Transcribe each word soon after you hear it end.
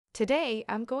Today,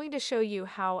 I'm going to show you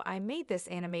how I made this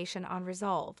animation on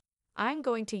Resolve. I'm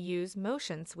going to use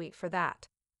Motion Suite for that.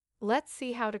 Let's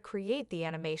see how to create the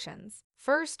animations.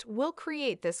 First, we'll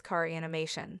create this car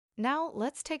animation. Now,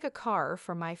 let's take a car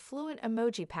from my Fluent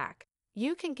Emoji pack.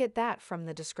 You can get that from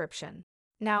the description.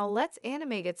 Now, let's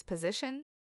animate its position.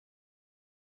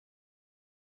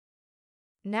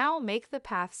 Now make the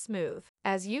path smooth.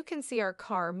 As you can see our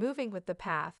car moving with the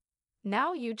path.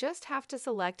 Now you just have to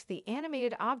select the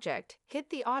animated object, hit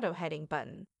the auto heading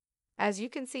button. As you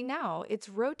can see now, it's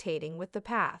rotating with the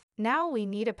path. Now we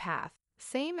need a path,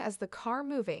 same as the car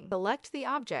moving. Select the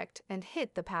object and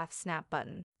hit the path snap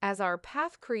button. As our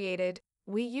path created,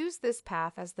 we use this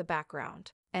path as the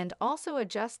background and also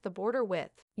adjust the border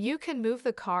width. You can move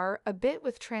the car a bit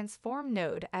with transform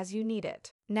node as you need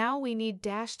it. Now we need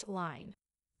dashed line.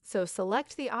 So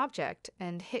select the object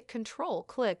and hit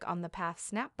Control-click on the Path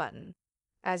Snap button.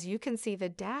 As you can see, the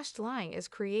dashed line is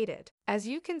created. As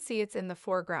you can see, it's in the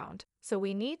foreground, so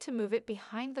we need to move it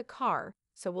behind the car,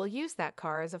 so we'll use that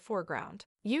car as a foreground.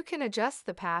 You can adjust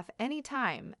the path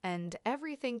anytime, and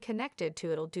everything connected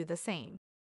to it'll do the same.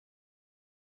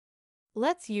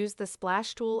 Let's use the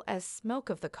Splash tool as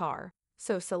smoke of the car.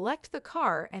 So select the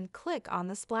car and click on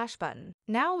the splash button.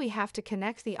 Now we have to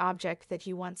connect the object that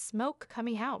you want smoke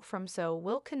coming out from, so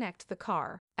we'll connect the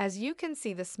car. As you can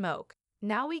see the smoke,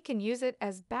 now we can use it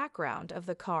as background of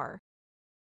the car.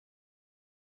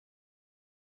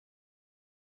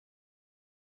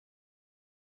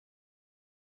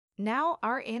 Now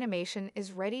our animation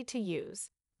is ready to use,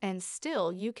 and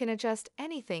still you can adjust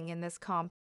anything in this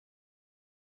comp.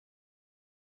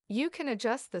 You can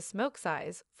adjust the smoke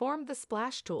size, form the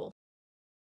splash tool.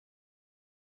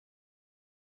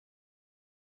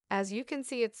 As you can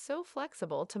see, it's so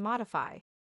flexible to modify.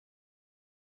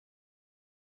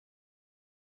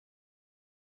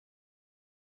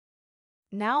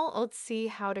 Now let's see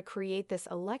how to create this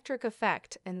electric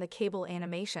effect in the cable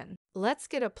animation. Let's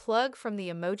get a plug from the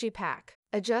emoji pack.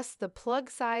 Adjust the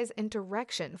plug size and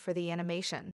direction for the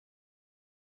animation.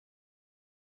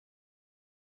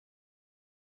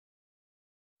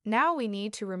 Now we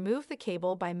need to remove the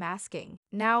cable by masking.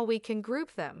 Now we can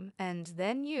group them and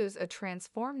then use a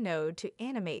transform node to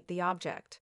animate the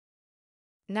object.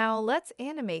 Now let's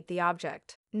animate the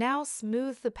object. Now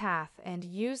smooth the path and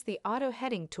use the auto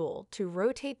heading tool to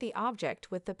rotate the object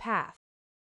with the path.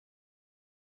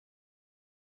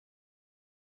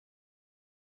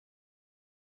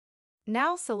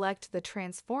 Now select the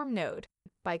transform node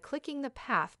by clicking the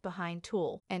path behind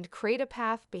tool and create a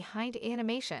path behind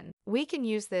animation. We can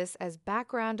use this as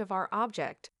background of our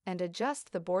object and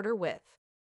adjust the border width.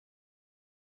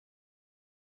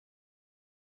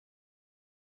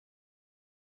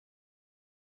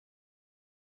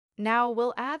 Now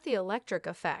we'll add the electric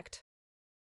effect.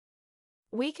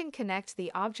 We can connect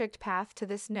the object path to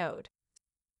this node.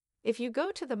 If you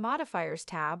go to the Modifiers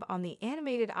tab on the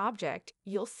animated object,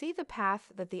 you'll see the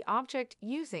path that the object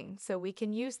using, so we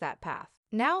can use that path.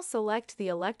 Now select the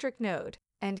electric node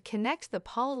and connect the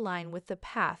polyline with the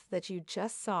path that you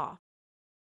just saw.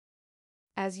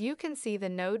 As you can see, the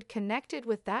node connected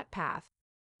with that path,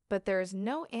 but there is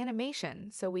no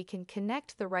animation, so we can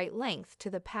connect the right length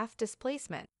to the path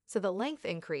displacement, so the length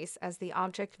increase as the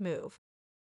object move.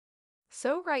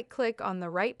 So right-click on the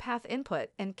right path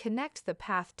input and connect the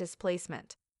path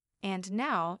displacement. And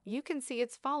now you can see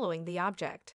it's following the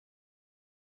object.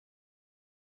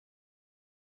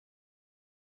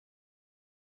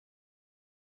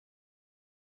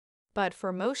 But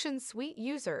for Motion Suite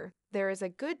user, there is a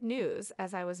good news.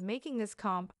 As I was making this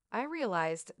comp, I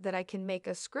realized that I can make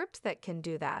a script that can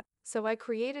do that, so I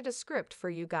created a script for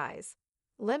you guys.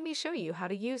 Let me show you how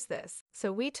to use this.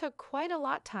 So we took quite a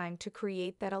lot of time to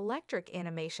create that electric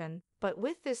animation, but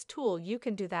with this tool you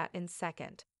can do that in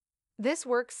second. This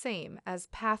works same as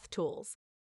path tools.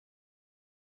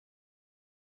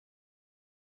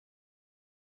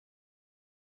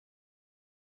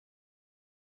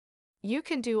 You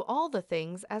can do all the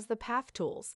things as the path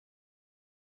tools.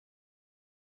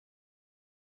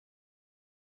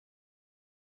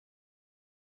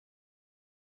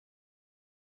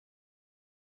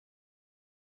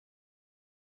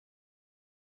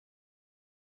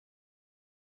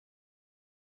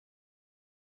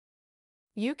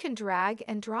 You can drag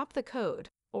and drop the code,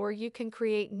 or you can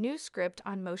create new script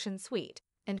on Motion Suite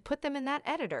and put them in that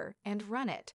editor and run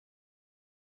it.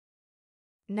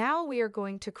 Now we are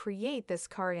going to create this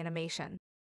car animation.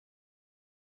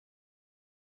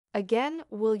 Again,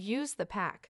 we'll use the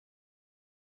pack.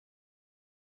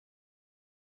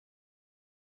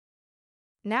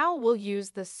 Now we'll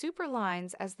use the super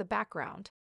lines as the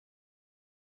background.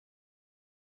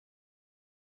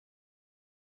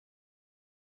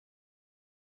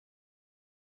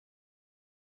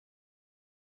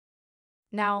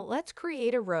 Now let's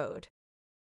create a road.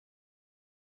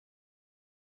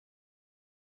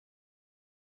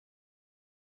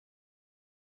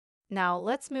 Now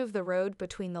let's move the road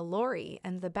between the lorry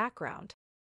and the background.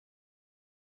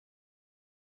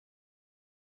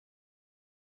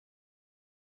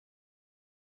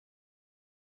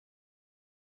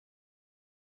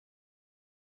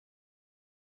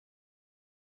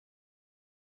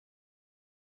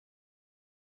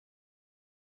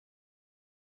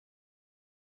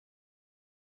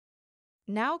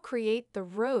 Now create the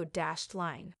road dashed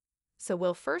line. So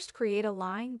we'll first create a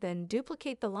line, then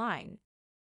duplicate the line.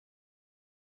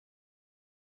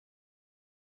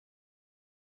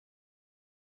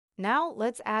 Now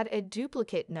let's add a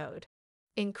duplicate node.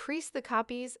 Increase the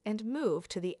copies and move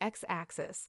to the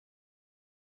x-axis.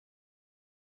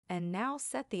 And now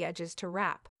set the edges to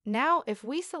wrap. Now if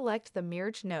we select the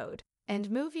merge node and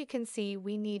move, you can see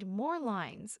we need more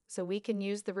lines, so we can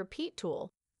use the repeat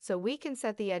tool, so we can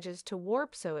set the edges to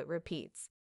warp so it repeats.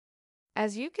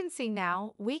 As you can see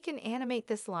now, we can animate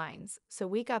this lines, so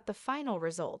we got the final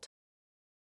result.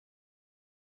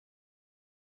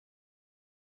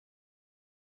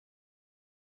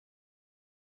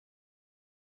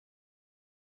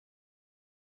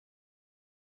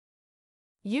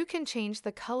 You can change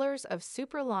the colors of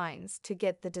super lines to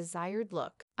get the desired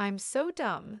look. I'm so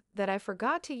dumb that I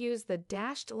forgot to use the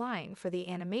dashed line for the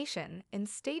animation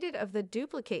instead of the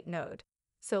duplicate node.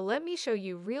 So let me show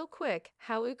you real quick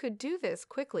how we could do this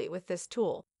quickly with this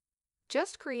tool.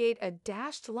 Just create a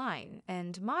dashed line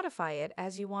and modify it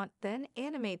as you want, then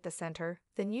animate the center,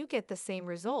 then you get the same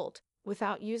result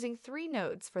without using 3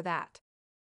 nodes for that.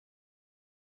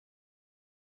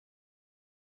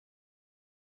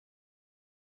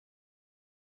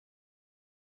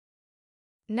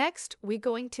 Next, we're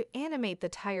going to animate the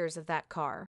tires of that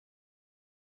car.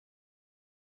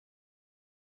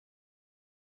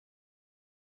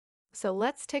 So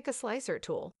let's take a slicer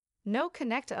tool. Now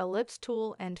connect Ellipse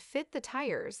tool and fit the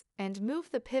tires and move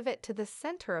the pivot to the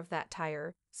center of that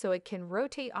tire so it can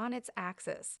rotate on its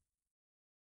axis.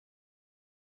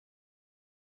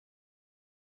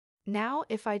 Now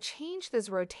if I change this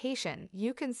rotation,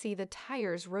 you can see the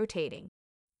tires rotating.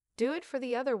 Do it for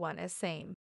the other one as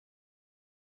same.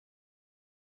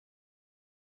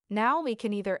 Now we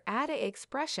can either add an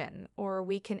expression or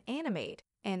we can animate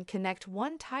and connect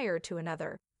one tire to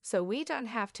another, so we don't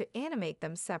have to animate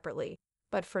them separately.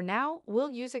 But for now,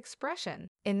 we'll use expression.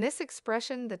 In this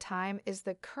expression, the time is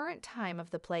the current time of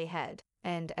the playhead,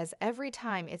 and as every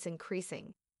time it's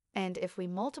increasing. And if we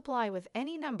multiply with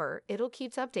any number, it'll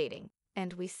keep updating,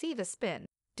 and we see the spin.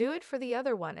 Do it for the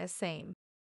other one as same.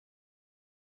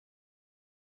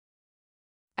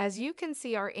 As you can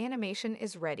see, our animation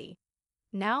is ready.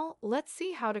 Now, let's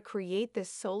see how to create this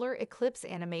solar eclipse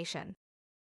animation.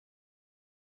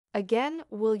 Again,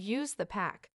 we'll use the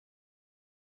pack.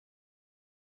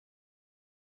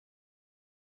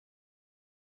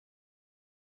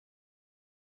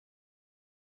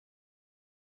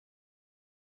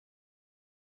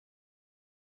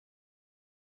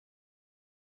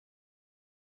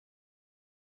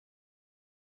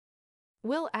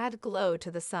 We'll add glow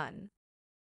to the sun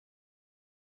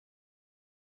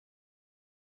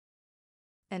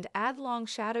and add long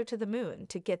shadow to the moon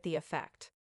to get the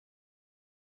effect.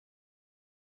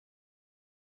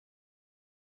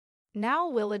 Now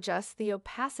we'll adjust the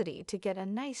opacity to get a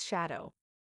nice shadow.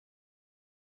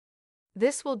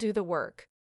 This will do the work.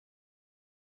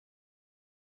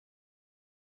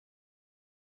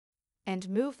 And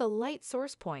move the light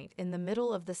source point in the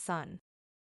middle of the sun.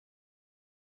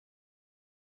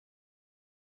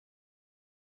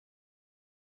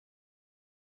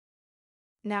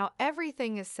 Now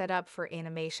everything is set up for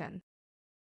animation.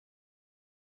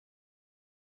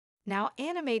 Now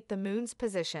animate the moon's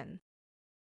position.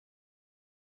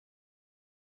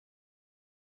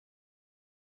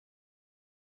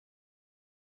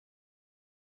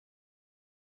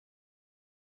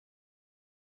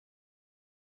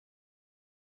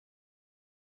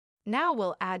 Now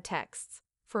we'll add texts.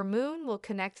 For moon, we'll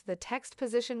connect the text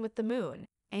position with the moon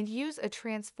and use a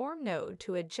transform node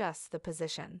to adjust the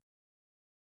position.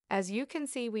 As you can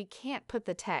see, we can't put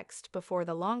the text before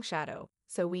the long shadow,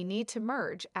 so we need to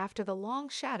merge after the long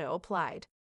shadow applied.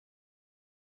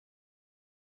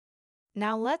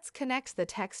 Now let's connect the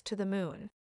text to the moon.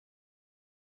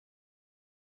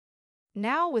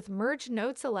 Now with merge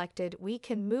node selected, we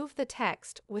can move the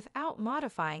text without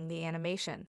modifying the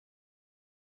animation.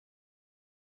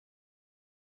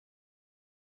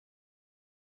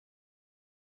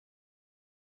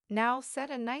 Now set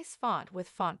a nice font with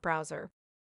Font Browser.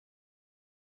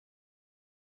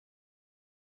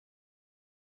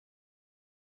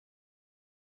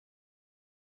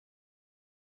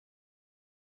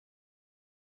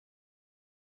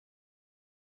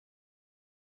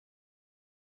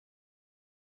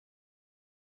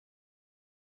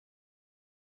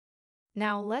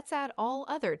 Now let's add all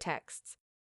other texts.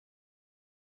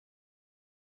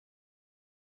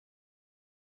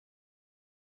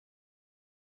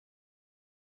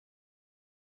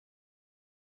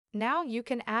 Now you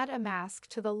can add a mask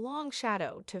to the long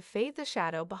shadow to fade the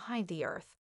shadow behind the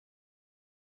earth.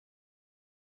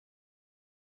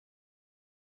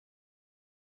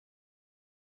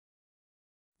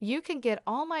 You can get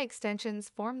all my extensions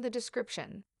from the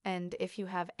description, and if you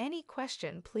have any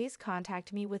question, please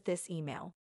contact me with this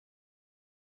email.